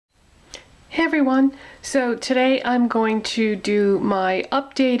everyone. So today I'm going to do my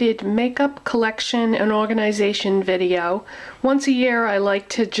updated makeup collection and organization video. Once a year I like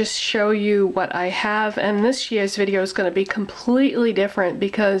to just show you what I have, and this year's video is going to be completely different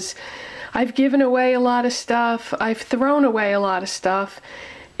because I've given away a lot of stuff, I've thrown away a lot of stuff,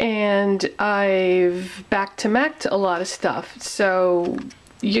 and I've back-to-backed a lot of stuff. So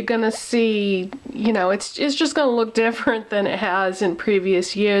you're gonna see, you know, it's just gonna look different than it has in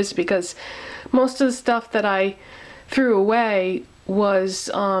previous years because most of the stuff that I threw away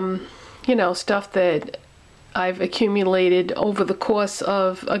was, you know, stuff that I've accumulated over the course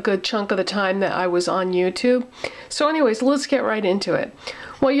of a good chunk of the time that I was on YouTube. So anyways, let's get right into it.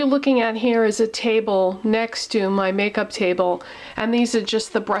 What you're looking at here is a table next to my makeup table, and these are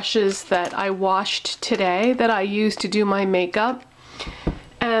just the brushes that I washed today that I used to do my makeup.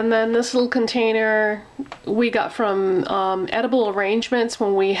 And then this little container we got from Edible Arrangements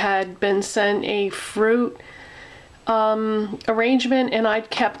when we had been sent a fruit arrangement, and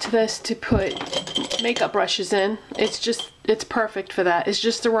I'd kept this to put makeup brushes in. It's perfect for that. It's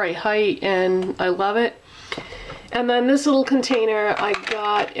just the right height and I love it. And then this little container I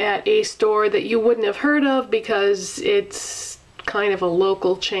got at a store that you wouldn't have heard of because it's kind of a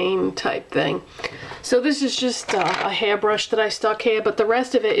local chain type thing. So this is just a hairbrush that I stuck here, but the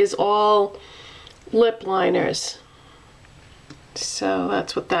rest of it is all lip liners. So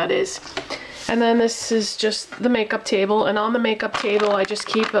that's what that is. And then this is just the makeup table, and on the makeup table I just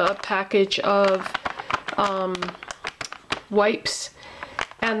keep a package of wipes.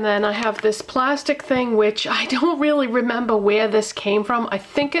 And then I have this plastic thing, which I don't really remember where this came from. I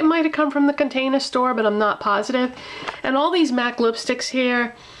think it might have come from the Container Store, but I'm not positive. And all these MAC lipsticks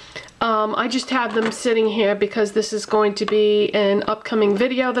here, I just have them sitting here because this is going to be an upcoming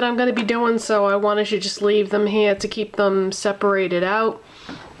video that I'm going to be doing, so I wanted to just leave them here to keep them separated out.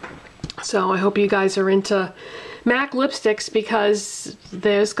 So I hope you guys are into MAC lipsticks because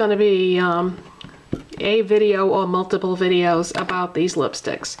there's going to be a video or multiple videos about these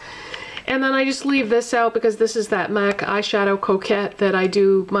lipsticks. And then I just leave this out because this is that MAC eyeshadow coquette that I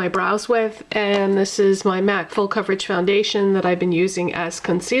do my brows with, and this is my MAC full coverage foundation that I've been using as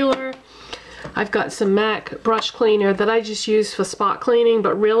concealer. I've got some MAC brush cleaner that I just use for spot cleaning,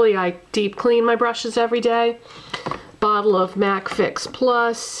 but really I deep clean my brushes every day. Bottle of MAC Fix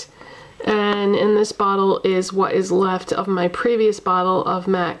Plus, and in this bottle is what is left of my previous bottle of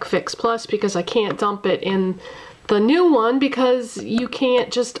MAC Fix Plus because I can't dump it in the new one because you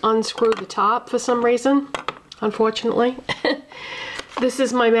can't just unscrew the top for some reason, unfortunately. This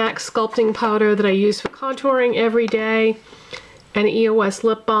is my MAC sculpting powder that I use for contouring every day, an EOS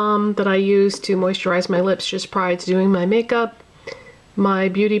lip balm that I use to moisturize my lips just prior to doing my makeup, my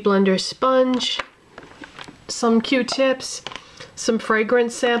Beauty Blender sponge, some Q-tips, some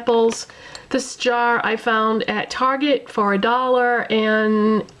fragrance samples. This jar I found at Target for $1,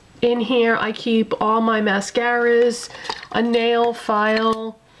 and in here I keep all my mascaras, a nail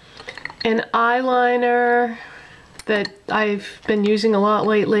file, an eyeliner that I've been using a lot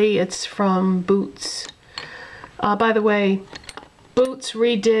lately. It's from Boots. By the way, Boots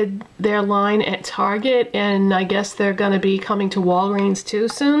redid their line at Target, and I guess they're going to be coming to Walgreens too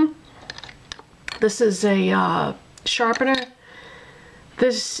soon. This is a sharpener.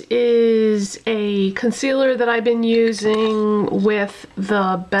 This is a concealer that I've been using with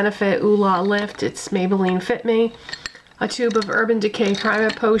the Benefit Ooh La Lift. It's Maybelline Fit Me. A tube of Urban Decay Primer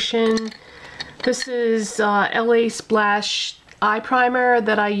Potion. This is LA Splash Eye Primer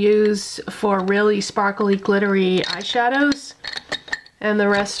that I use for really sparkly, glittery eyeshadows. And the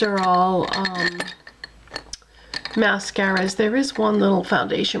rest are all mascaras. There is one little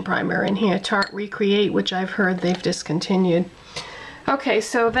foundation primer in here, Tarte Recreate, which I've heard they've discontinued. Okay,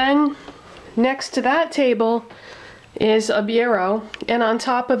 so then next to that table is a bureau, and on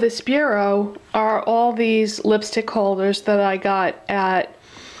top of this bureau are all these lipstick holders that I got at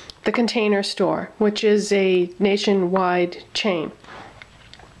the Container Store, which is a nationwide chain.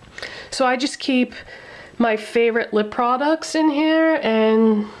 So I just keep my favorite lip products in here,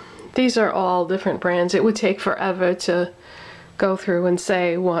 and these are all different brands. It would take forever to go through and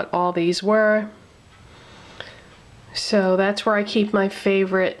say what all these were. So that's where I keep my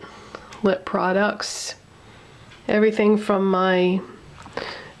favorite lip products. Everything from my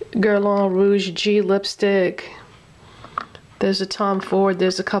Guerlain Rouge G lipstick. There's a Tom Ford,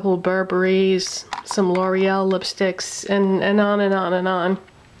 there's a couple of Burberry's, some L'Oreal lipsticks, and on and on and on.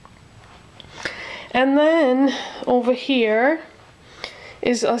 And then over here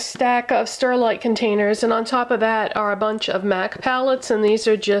is a stack of Sterlite containers, and on top of that are a bunch of MAC palettes, and these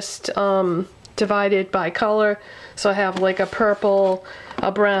are just divided by color. So I have like a purple,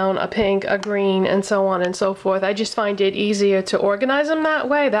 a brown, a pink, a green, and so on and so forth. I just find it easier to organize them that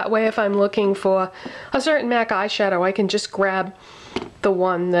way. That way if I'm looking for a certain MAC eyeshadow, I can just grab the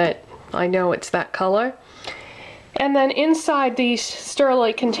one that I know it's that color. And then inside these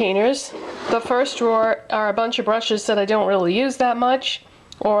Sterlite containers, the first drawer are a bunch of brushes that I don't really use that much,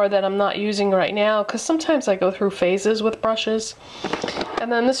 or that I'm not using right now, because sometimes I go through phases with brushes.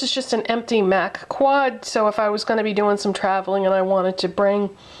 And then this is just an empty MAC quad, so if I was going to be doing some traveling and I wanted to bring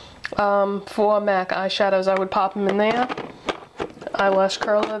 4 MAC eyeshadows, I would pop them in there. Eyelash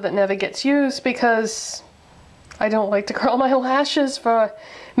curler that never gets used because I don't like to curl my lashes for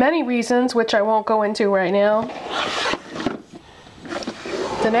many reasons, which I won't go into right now.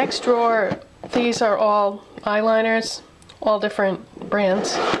 The next drawer, these are all eyeliners, all different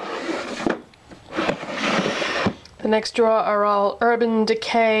brands. The next drawer are all Urban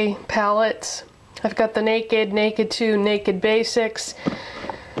Decay palettes. I've got the Naked, Naked 2, Naked Basics.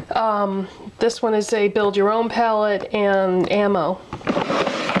 This one is a Build Your Own palette, and Ammo.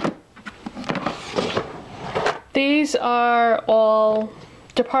 These are all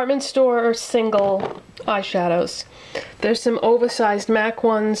department store single eyeshadows. There's some oversized MAC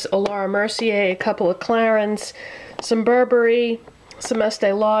ones, a Laura Mercier, a couple of Clarins, some Burberry, some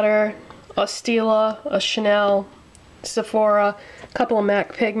Estee Lauder, a Stila, a Chanel, Sephora, a couple of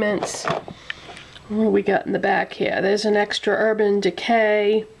MAC pigments. What do we got in the back here? There's an extra Urban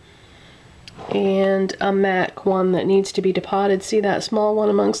Decay and a MAC one that needs to be depotted. See that small one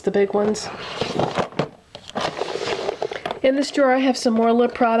amongst the big ones? In this drawer I have some more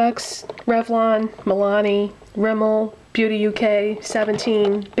lip products. Revlon, Milani, Rimmel, Beauty UK,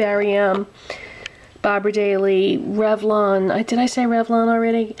 17, Barry M, Barbara Daly, Revlon, did I say Revlon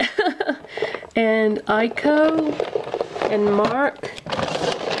already? And Ico, and Mark.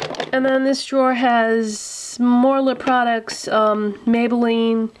 And then this drawer has more lip products,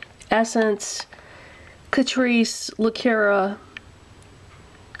 Maybelline, Essence, Catrice, Lacura,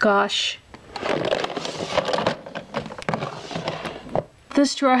 Gosh.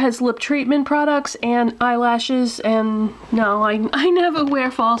 This drawer has lip treatment products and eyelashes, and no, I never wear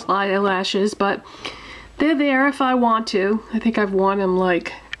false eyelashes, but they're there if I want to. I think I've worn them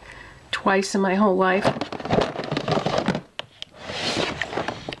like twice in my whole life.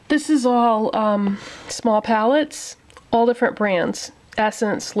 This is all small palettes, all different brands.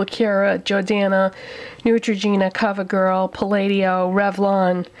 Essence, Lacura, Jordana, Neutrogena, CoverGirl, Palladio,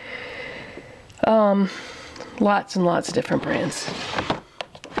 Revlon. Lots and lots of different brands.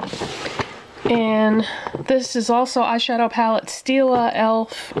 And this is also eyeshadow palette, Stila,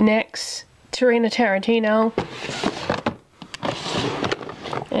 Elf, NYX, Tarina Tarantino.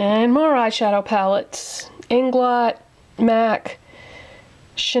 And more eyeshadow palettes, Inglot, MAC,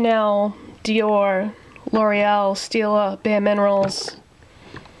 Chanel, Dior, L'Oreal, Stila, Bare Minerals,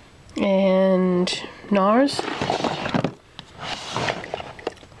 and NARS.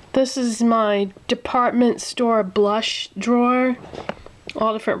 This is my department store blush drawer.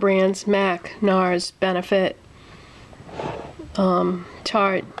 All different brands, MAC, NARS, Benefit,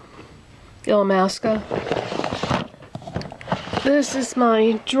 Tarte, Illamasqua. This is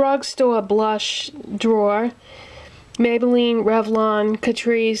my drugstore blush drawer. Maybelline, Revlon,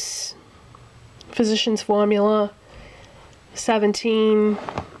 Catrice, Physicians Formula, 17,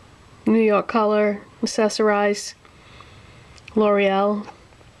 New York Color, Accessorize, L'Oreal.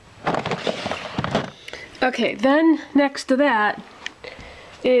 Okay, then next to that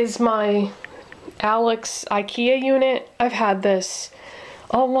is my Alex IKEA unit. I've had this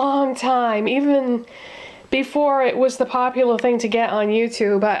a long time, even before it was the popular thing to get on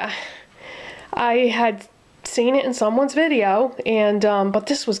YouTube. I had seen it in someone's video, and but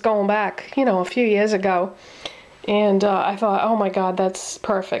this was going back, you know, a few years ago, and I thought, oh my god, that's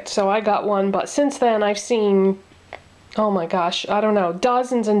perfect. So I got one, but since then I've seen, oh my gosh, I don't know,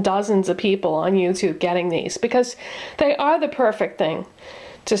 dozens and dozens of people on YouTube getting these, because they are the perfect thing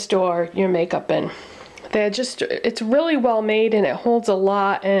to store your makeup in. They're just, it's really well made, and it holds a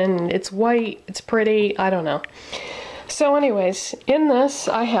lot, and it's white, it's pretty, I don't know. So anyways, in this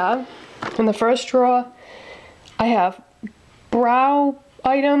I have, in the first drawer, I have brow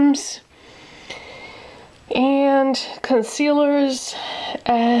items and concealers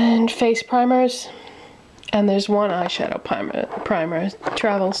and face primers. And there's one eyeshadow primer,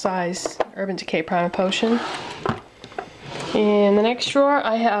 travel size Urban Decay Primer Potion. In the next drawer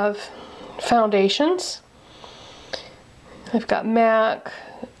I have foundations. I've got MAC,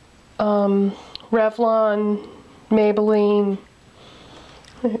 Revlon, Maybelline.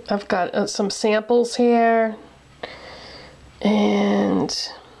 I've got some samples here. And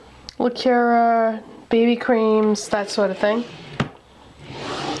liqueur, baby creams, that sort of thing.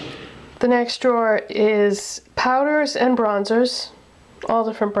 The next drawer is powders and bronzers, all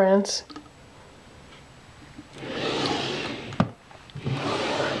different brands.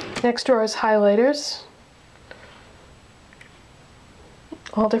 Next drawer is highlighters,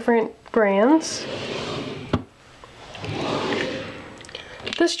 all different brands.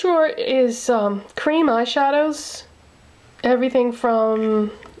 This drawer is cream eyeshadows, everything from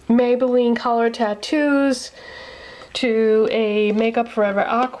Maybelline Color Tattoos to a Makeup Forever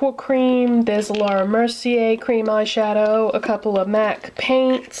Aqua Cream. There's a Laura Mercier cream eyeshadow, a couple of MAC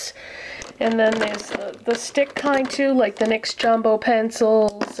paints, and then there's the stick kind too, like the NYX Jumbo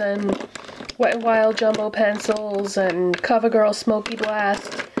pencils and Wet n Wild Jumbo pencils and CoverGirl Smoky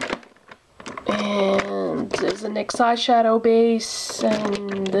Blast. And there's a NYX eyeshadow base,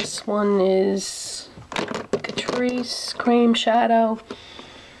 and this one is Catrice Cream Shadow.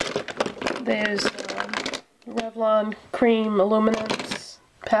 There's Revlon Cream Illuminance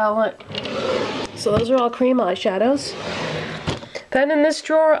palette. So those are all cream eyeshadows. Then in this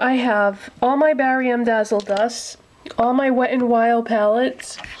drawer I have all my Barry M Dazzle Dusts, all my Wet n Wild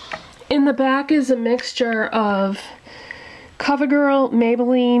palettes. In the back is a mixture of CoverGirl,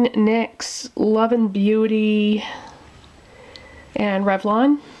 Maybelline, NYX, Love and Beauty, and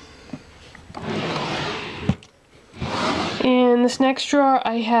Revlon. In this next drawer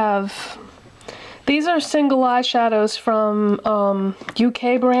I have, these are single eyeshadows from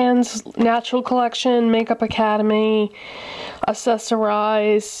UK brands, Natural Collection, Makeup Academy,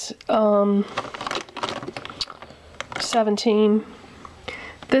 Accessorize, 17.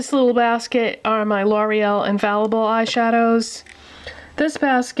 This little basket are my L'Oreal Infallible eyeshadows. This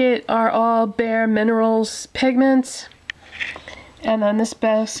basket are all Bare Minerals pigments. And then this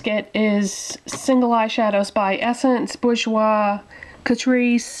basket is single eyeshadows by Essence, Bourjois,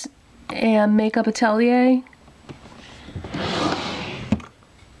 Catrice, and Makeup Atelier.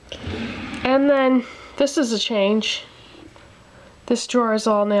 And then this is a change. This drawer is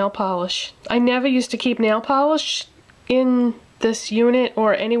all nail polish. I never used to keep nail polish in this unit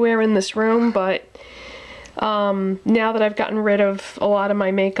or anywhere in this room, but now that I've gotten rid of a lot of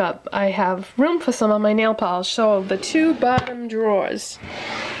my makeup, I have room for some of my nail polish. So the two bottom drawers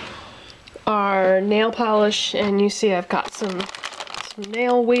are nail polish, and you see I've got some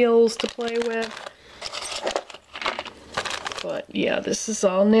nail wheels to play with. But yeah, this is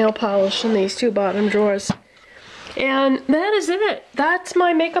all nail polish in these two bottom drawers. And that is it. That's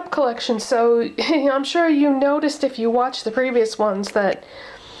my makeup collection. So I'm sure you noticed if you watched the previous ones that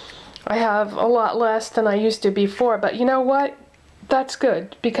I have a lot less than I used to before. But you know what? That's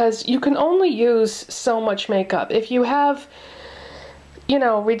good, because you can only use so much makeup. If you have, you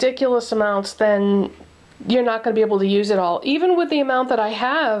know, ridiculous amounts, then you're not going to be able to use it all. Even with the amount that I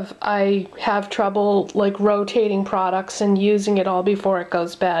have trouble like rotating products and using it all before it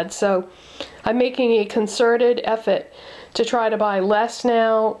goes bad. So I'm making a concerted effort to try to buy less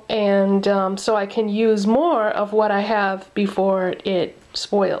now, and so I can use more of what I have before it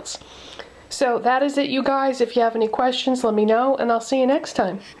spoils. So that is it, you guys. If you have any questions, let me know, and I'll see you next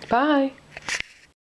time. Bye.